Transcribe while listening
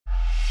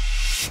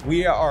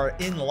We are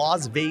in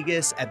Las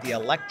Vegas at the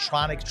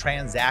Electronic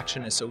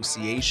Transaction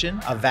Association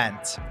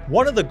event.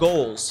 One of the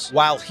goals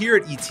while here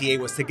at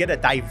ETA was to get a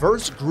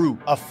diverse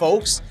group of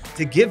folks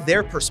to give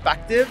their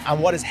perspective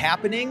on what is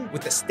happening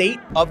with the state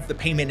of the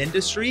payment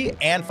industry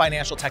and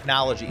financial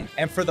technology.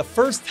 And for the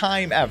first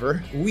time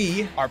ever,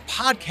 we are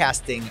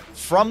podcasting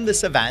from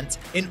this event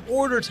in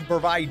order to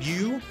provide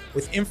you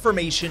with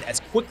information as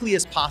quickly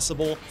as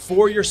possible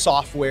for your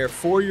software,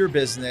 for your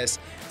business,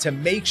 to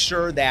make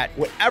sure that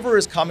whatever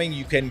is coming,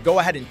 you can go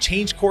ahead and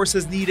change course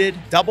as needed,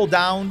 double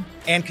down,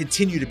 and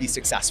continue to be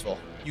successful.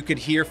 You could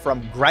hear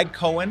from Greg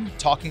Cohen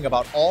talking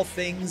about all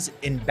things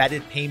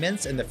embedded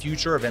payments and the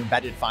future of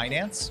embedded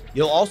finance.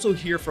 You'll also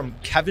hear from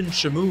Kevin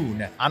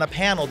Shamoon on a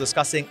panel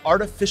discussing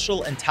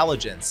artificial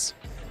intelligence.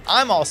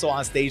 I'm also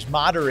on stage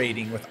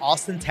moderating with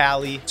Austin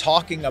Talley,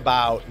 talking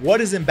about what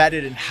is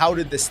embedded and how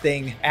did this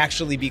thing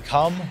actually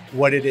become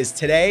what it is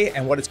today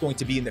and what it's going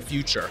to be in the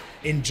future.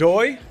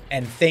 Enjoy,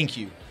 and thank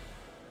you.